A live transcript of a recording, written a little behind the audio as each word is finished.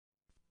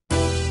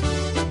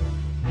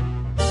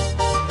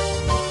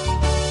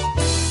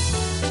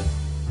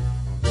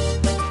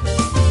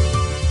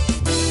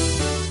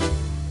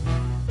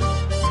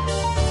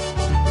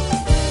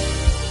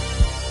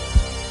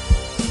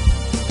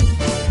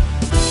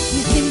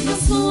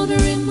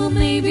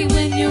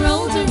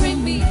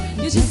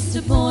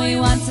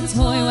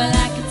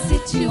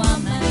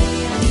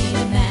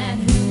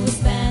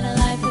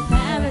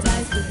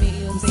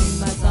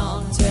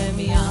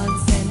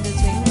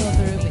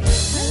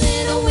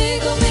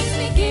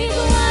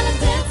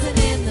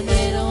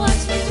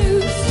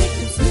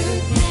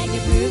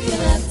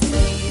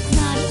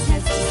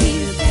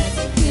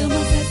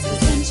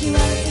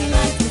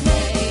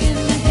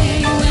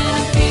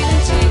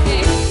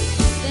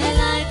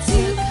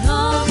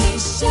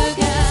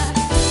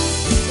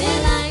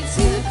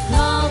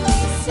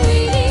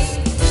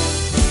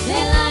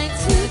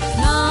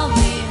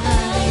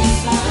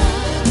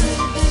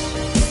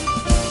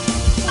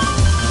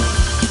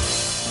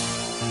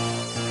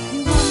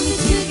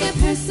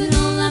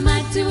personal. I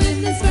might do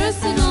in this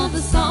verse and all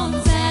the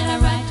songs that I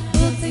write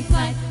will take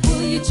flight.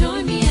 Will you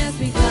join me as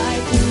we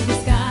glide through the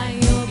sky?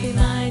 You'll be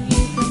mine,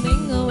 you can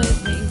mingle with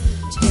me.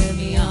 Cheer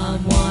me on,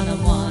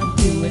 one-on-one,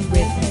 do it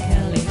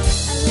rhythmically.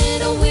 A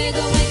little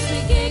wiggle makes me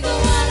giggle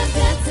while I'm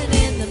dancing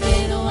in the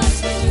middle. Watch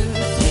me move,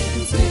 sweet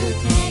and smooth.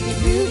 Can you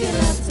prove your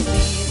love to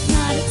me? It's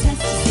not a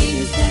test to see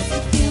who's best to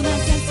feel my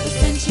sense for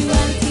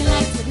sensuality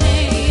like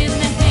today. In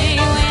the hay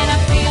when I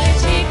feel it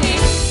cheeky,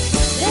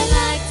 they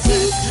like to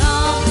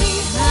call me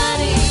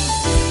honey.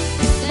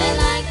 They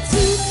like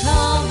to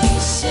call me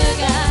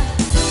sugar.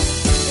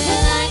 They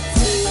like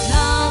to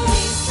call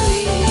me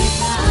sweet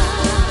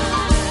pie.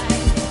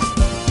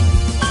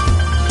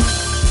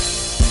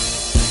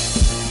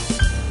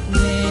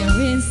 Where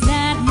is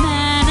that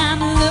man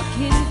I'm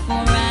looking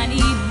for? I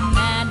need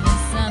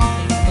madness,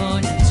 something more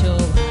than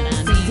sure what I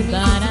need.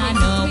 But I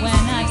know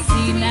when I've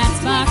seen that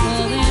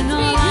sparkle in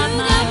all of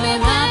my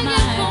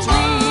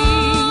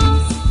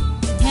dreams.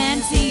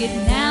 Can't see it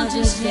now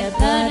just yet,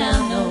 but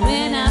I'll know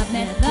when I've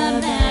met the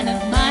man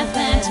of my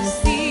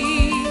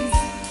fantasies.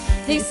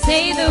 They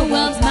say the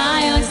world's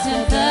my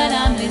oyster, but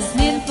I'm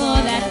listening for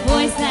that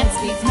voice that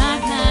speaks my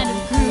kind of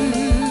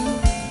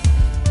groove.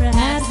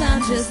 Perhaps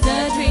I'm just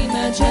a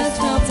dreamer, just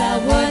hoped I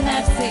would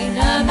have seen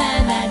a man